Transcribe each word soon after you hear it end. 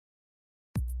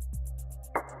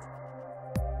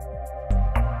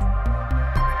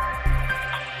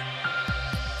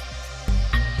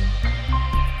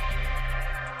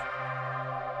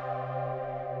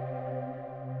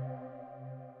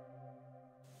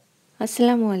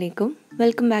Assalamualaikum.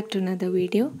 Welcome back to another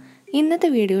video. ഇന്നത്തെ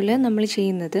വീഡിയോയിൽ നമ്മൾ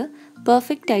ചെയ്യുന്നത്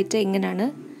പെർഫെക്റ്റ് ആയിട്ട് എങ്ങനെയാണ്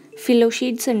ഫില്ലോ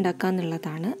ഷീറ്റ്സ്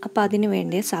ഉണ്ടാക്കാന്നുള്ളതാണ്. അപ്പോൾ അതിനു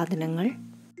വേണ്ട സാധനങ്ങൾ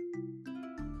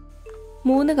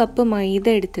 3 കപ്പ് മൈദ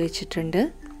എടുത്തു വെച്ചിട്ടുണ്ട്.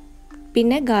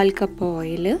 പിന്നെ 1/4 കപ്പ്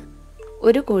ഓയിൽ,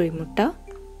 1 കോഴിമുട്ട,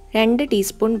 2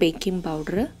 ടീസ്പൂൺ ബേക്കിംഗ്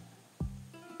പൗഡർ.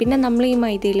 പിന്നെ നമ്മൾ ഈ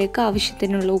മൈദയിലേക്ക്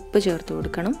ആവശ്യത്തിനുള്ള ഉപ്പ് ചേർത്ത്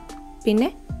കൊടുക്കണം. പിന്നെ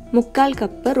 1/4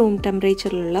 കപ്പ് റൂം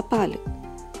ടെമ്പറേച്ചറിലുള്ള പാൽ.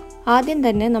 ആദ്യം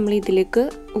തന്നെ നമ്മൾ ഇതിലേക്ക്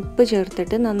ഉപ്പ്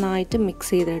ചേർത്തിട്ട് നന്നായിട്ട്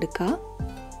മിക്സ് ചെയ്തെടുക്കുക.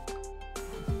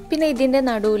 പിന്നെ ഇതിൻ്റെ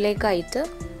നടുവിലേക്കായിട്ട്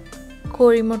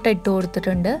കോഴിമുട്ട ഇട്ട്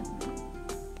കൊടുത്തിട്ടുണ്ട്,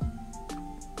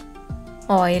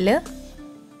 ഓയിൽ,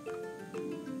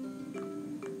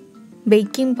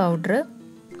 ബേക്കിംഗ് പൗഡർ,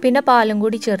 പിന്നെ പാലും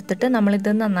കൂടി ചേർത്തിട്ട്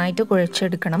നമ്മളിത് നന്നായിട്ട്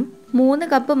കുഴച്ചെടുക്കണം.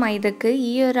 3 കപ്പ് മൈദക്ക്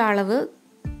ഈ ഒരു അളവ്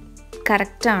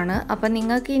കറക്റ്റാണ്. അപ്പം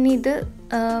നിങ്ങൾക്ക് ഇനി ഇത്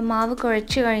മാവ്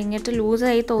കുഴച്ച് കഴിഞ്ഞിട്ട്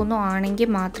ലൂസായി തോന്നുവാണെങ്കിൽ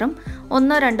മാത്രം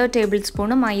 1-2 ടേബിൾ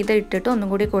സ്പൂൺ മൈദ ഇട്ടിട്ട് ഒന്നും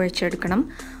കൂടി കുഴച്ചെടുക്കണം.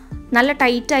 നല്ല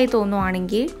ടൈറ്റായി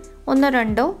തോന്നുവാണെങ്കിൽ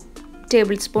 1-2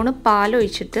 ടേബിൾ സ്പൂൺ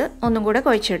പാലൊഴിച്ചിട്ട് ഒന്നും കൂടെ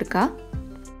കുഴച്ചെടുക്കുക.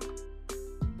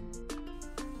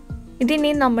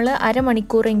 ഇതിനി നമ്മൾ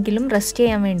അരമണിക്കൂറെങ്കിലും റെസ്റ്റ്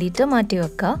ചെയ്യാൻ വേണ്ടിയിട്ട് മാറ്റി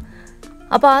വെക്കുക.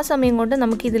 അപ്പോൾ ആ സമയം കൊണ്ട്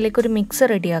നമുക്ക് ഇതിലേക്കൊരു മിക്സ്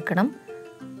റെഡിയാക്കണം.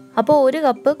 അപ്പോൾ 1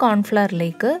 കപ്പ്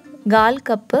കോൺഫ്ലവറിലേക്ക് 1/4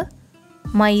 കപ്പ്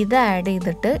മൈദ ആഡ്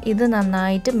ചെയ്തിട്ട് ഇത്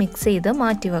നന്നായിട്ട് മിക്സ് ചെയ്ത്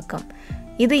മാറ്റി വെക്കാം.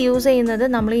 ഇത് യൂസ് ചെയ്യുന്നത്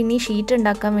നമ്മൾ ഇനി ഷീറ്റ്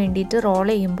ഉണ്ടാക്കാൻ വേണ്ടിയിട്ട് റോൾ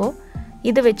ചെയ്യുമ്പോൾ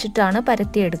ഇത് വെച്ചിട്ടാണ്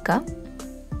പരത്തിയെടുക്കുക.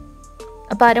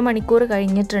 അപ്പോൾ അരമണിക്കൂർ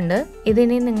കഴിഞ്ഞിട്ടുണ്ട്.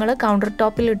 ഇതിനി നിങ്ങൾ കൗണ്ടർ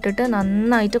ടോപ്പിൽ ഇട്ടിട്ട്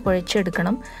നന്നായിട്ട്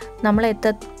കുഴച്ചെടുക്കണം. നമ്മൾ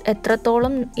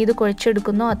എത്രത്തോളം ഇത്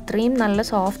കുഴച്ചെടുക്കുന്നോ അത്രയും നല്ല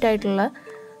സോഫ്റ്റ് ആയിട്ടുള്ള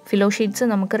ഫില്ലോ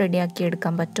ഷീറ്റ്സ് നമുക്ക് റെഡിയാക്കി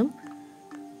എടുക്കാൻ പറ്റും.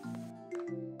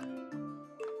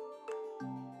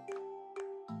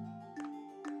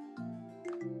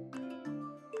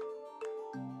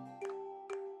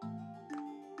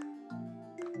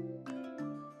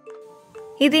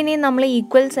 ഇതിനി നമ്മൾ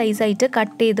ഈക്വൽ സൈസായിട്ട്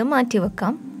കട്ട് ചെയ്ത് മാറ്റി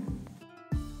വെക്കാം.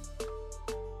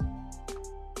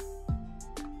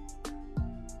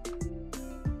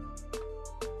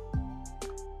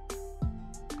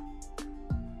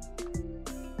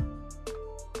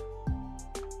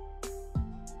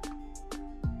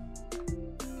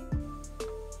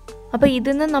 അപ്പോൾ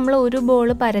ഇതിന്ന് നമ്മൾ ഒരു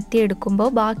ബോൾ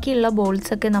പരത്തിയെടുക്കുമ്പോൾ ബാക്കിയുള്ള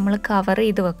ബോൾസൊക്കെ നമ്മൾ കവർ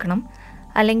ചെയ്ത് വെക്കണം,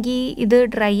 അല്ലെങ്കിൽ ഇത്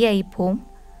ഡ്രൈ ആയി പോവും.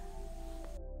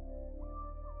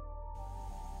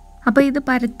 അപ്പോൾ ഇത്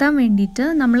പരത്താൻ വേണ്ടിയിട്ട്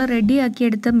നമ്മൾ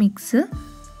റെഡിയാക്കിയെടുത്ത മിക്സ്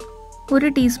 1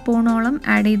 ടീസ്പൂണോളം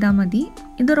ആഡ് ചെയ്താൽ മതി.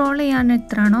 ഇത് റോൾ ചെയ്യാൻ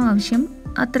എത്രയാണോ ആവശ്യം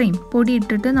അത്രയും പൊടി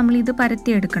ഇട്ടിട്ട് നമ്മളിത്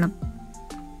പരത്തിയെടുക്കണം.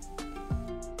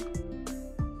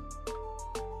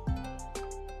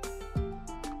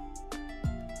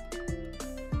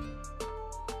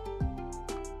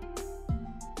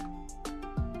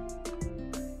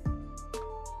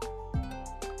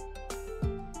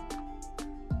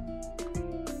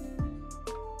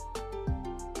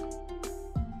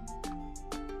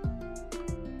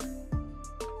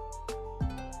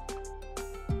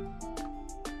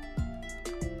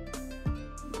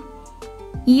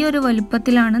 ഈ ഒരു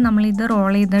വലുപ്പത്തിലാണ് നമ്മളിത്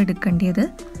റോൾ ചെയ്ത് എടുക്കേണ്ടത്.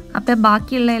 അപ്പോൾ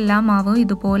ബാക്കിയുള്ള എല്ലാ മാവും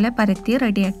ഇതുപോലെ പരത്തി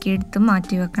റെഡിയാക്കി എടുത്ത്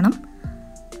മാറ്റി വെക്കണം.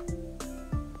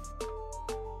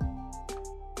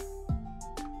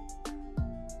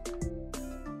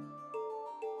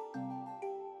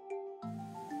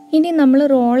 ഇനി നമ്മൾ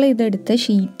റോൾ ചെയ്തെടുത്ത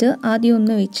ഷീറ്റ് ആദ്യം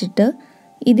ഒന്ന് വെച്ചിട്ട്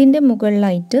ഇതിൻ്റെ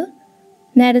മുകളിലായിട്ട്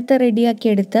നേരത്തെ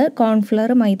റെഡിയാക്കിയെടുത്ത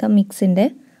കോൺഫ്ലവർ മൈദ മിക്സിൻ്റെ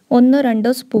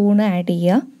 1-2 സ്പൂൺ ആഡ്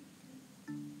ചെയ്യുക.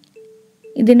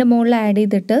 ഇതിൻ്റെ മുകളിൽ ആഡ്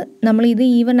ചെയ്തിട്ട് നമ്മളിത്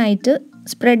ഈവനായിട്ട്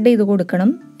സ്പ്രെഡ് ചെയ്ത് കൊടുക്കണം.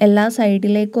 എല്ലാ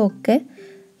സൈഡിലേക്കും ഒക്കെ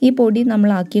ഈ പൊടി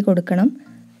നമ്മളാക്കി കൊടുക്കണം.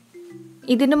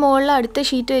 ഇതിൻ്റെ മുകളിൽ അടുത്ത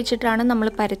ഷീറ്റ് വെച്ചിട്ടാണ് നമ്മൾ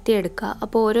പരത്തിയെടുക്കുക.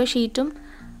 അപ്പോൾ ഓരോ ഷീറ്റും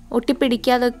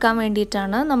ഒട്ടിപ്പിടിക്കാതെ വെക്കാൻ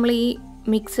വേണ്ടിയിട്ടാണ് നമ്മൾ ഈ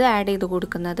മിക്സ് ആഡ് ചെയ്ത്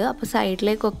കൊടുക്കുന്നത്. അപ്പോൾ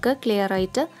സൈഡിലേക്കൊക്കെ ക്ലിയർ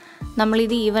ആയിട്ട്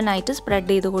നമ്മളിത് ഈവനായിട്ട് സ്പ്രെഡ്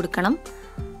ചെയ്ത് കൊടുക്കണം.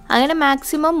 അങ്ങനെ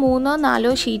മാക്സിമം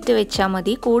 3-4 ഷീറ്റ് വെച്ചാൽ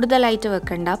മതി, കൂടുതലായിട്ട്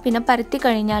വെക്കണ്ട. പിന്നെ പരത്തി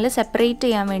കഴിഞ്ഞാൽ സെപ്പറേറ്റ്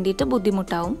ചെയ്യാൻ വേണ്ടിയിട്ട്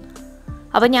ബുദ്ധിമുട്ടാവും.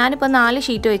 അപ്പോൾ ഞാനിപ്പോൾ 4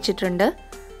 ഷീറ്റ് വെച്ചിട്ടുണ്ട്.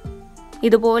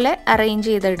 ഇതുപോലെ അറേഞ്ച്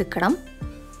ചെയ്തെടുക്കണം.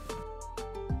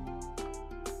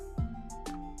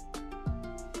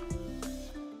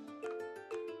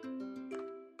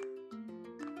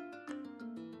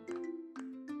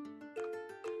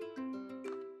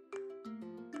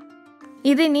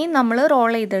 ഇതിനി നമ്മൾ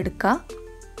റോൾ ചെയ്തെടുക്കുക.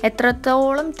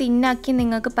 എത്രത്തോളം തിന്നാക്കി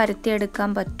നിങ്ങൾക്ക് പരത്തിയെടുക്കാൻ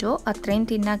പറ്റുമോ അത്രയും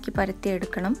തിന്നാക്കി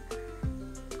പരത്തിയെടുക്കണം.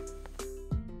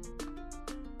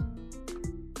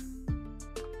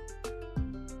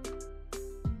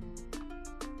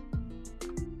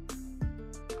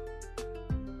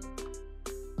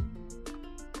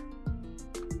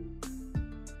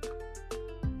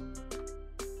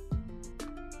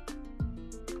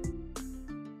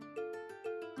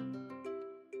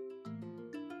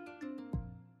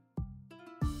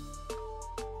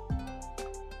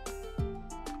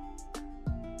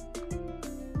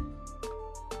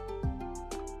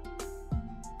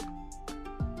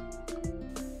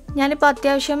 ഞാനിപ്പോൾ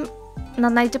അത്യാവശ്യം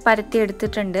നന്നായിട്ട് പരത്തി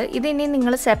എടുത്തിട്ടുണ്ട്. ഇതിനി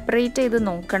നിങ്ങൾ സെപ്പറേറ്റ് ചെയ്ത്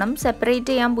നോക്കണം.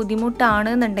 സെപ്പറേറ്റ് ചെയ്യാൻ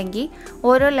ബുദ്ധിമുട്ടാണെന്നുണ്ടെങ്കിൽ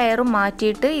ഓരോ ലെയറും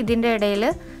മാറ്റിയിട്ട് ഇതിൻ്റെ ഇടയിൽ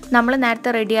നമ്മൾ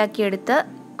നേരത്തെ റെഡിയാക്കിയെടുത്ത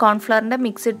കോൺഫ്ലവറിൻ്റെ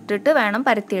മിക്സ് ഇട്ടിട്ട് വേണം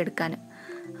പരത്തിയെടുക്കാൻ.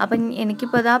 അപ്പം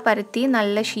എനിക്കിപ്പോൾ ഇതാ പരത്തി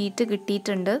നല്ല ഷീറ്റ്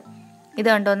കിട്ടിയിട്ടുണ്ട്. ഇത്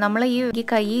കണ്ടോ, നമ്മൾ ഈ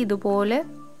കൈ ഇതുപോലെ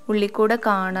ഉള്ളിക്കൂടെ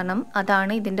കാണണം,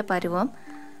 അതാണ് ഇതിൻ്റെ പരുവം.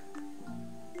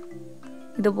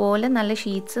 ഇതുപോലെ നല്ല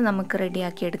ഷീറ്റ്സ് നമുക്ക്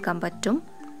റെഡിയാക്കി എടുക്കാൻ പറ്റും.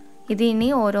 ഇത് ഇനി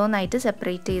ഓരോന്നായിട്ട്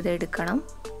സെപ്പറേറ്റ് ചെയ്ത് എടുക്കണം.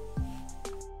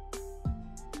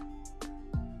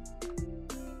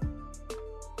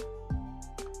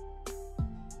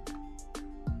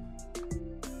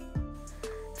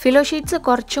 ഫിലോ ഷീറ്റ്സ്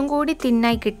കുറച്ചും കൂടി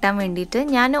തിന്നായി കിട്ടാൻ വേണ്ടിയിട്ട്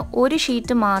ഞാൻ ഒരു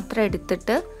ഷീറ്റ് മാത്രം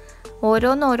എടുത്തിട്ട്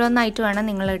ഓരോന്നായിട്ട് വേണം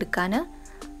നിങ്ങൾ എടുക്കാൻ.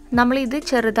 നമ്മളിത്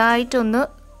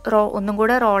ചെറുതായിട്ടൊന്നും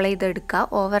കൂടെ റോൾ ചെയ്തെടുക്കുക.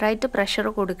 ഓവറായിട്ട് പ്രഷർ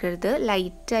കൊടുക്കരുത്,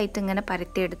 ലൈറ്റായിട്ട് ഇങ്ങനെ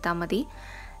പരത്തിയെടുത്താൽ മതി.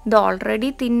 ഇത് ഓൾറെഡി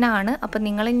തിന്നാണ്, അപ്പം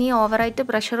നിങ്ങളിനി ഓവറായിട്ട്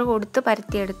പ്രഷർ കൊടുത്ത്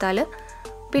പരത്തിയെടുത്താൽ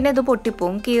പിന്നെ ഇത്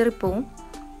പൊട്ടിപ്പോവും, കീറിപ്പോവും.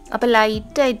 അപ്പം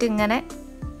ലൈറ്റായിട്ട് ഇങ്ങനെ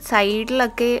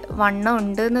സൈഡിലൊക്കെ വണ്ണം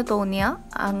ഉണ്ടെന്ന് തോന്നിയാൽ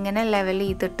അങ്ങനെ ലെവൽ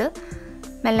ചെയ്തിട്ട്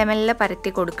മെല്ലെ മെല്ലെ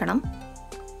പരത്തി കൊടുക്കണം.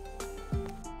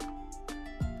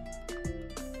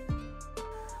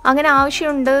 അങ്ങനെ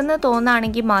ആവശ്യമുണ്ടെന്ന്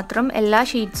തോന്നുകയാണെങ്കിൽ മാത്രം എല്ലാ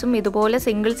ഷീറ്റ്സും ഇതുപോലെ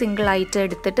സിംഗിൾ ആയിട്ട്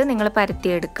എടുത്തിട്ട് നിങ്ങൾ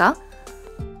പരത്തിയെടുക്കുക.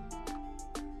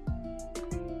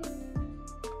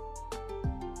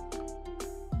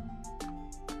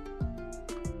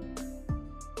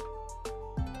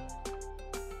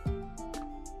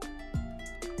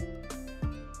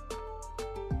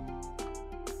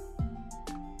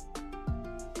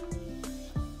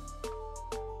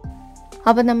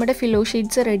 അപ്പോൾ നമ്മുടെ ഫിലോ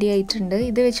ഷീറ്റ്സ് റെഡി ആയിട്ടുണ്ട്.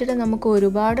 ഇത് വെച്ചിട്ട് നമുക്ക്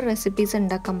ഒരുപാട് റെസിപ്പീസ്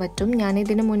ഉണ്ടാക്കാൻ പറ്റും.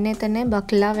 ഞാനിതിന് മുന്നേ തന്നെ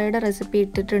ബക്ലാവയുടെ റെസിപ്പി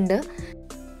ഇട്ടിട്ടുണ്ട്.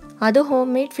 അത് ഹോം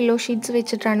മെയ്ഡ് ഫിലോ ഷീറ്റ്സ്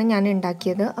വെച്ചിട്ടാണ് ഞാൻ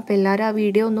ഉണ്ടാക്കിയത്. അപ്പോൾ എല്ലാവരും ആ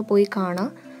വീഡിയോ ഒന്ന് പോയി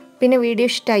കാണാം. പിന്നെ വീഡിയോ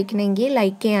ഇഷ്ടമായിക്കണമെങ്കിൽ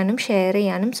ലൈക്ക് ചെയ്യാനും ഷെയർ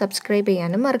ചെയ്യാനും സബ്സ്ക്രൈബ്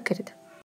ചെയ്യാനും മറക്കരുത്.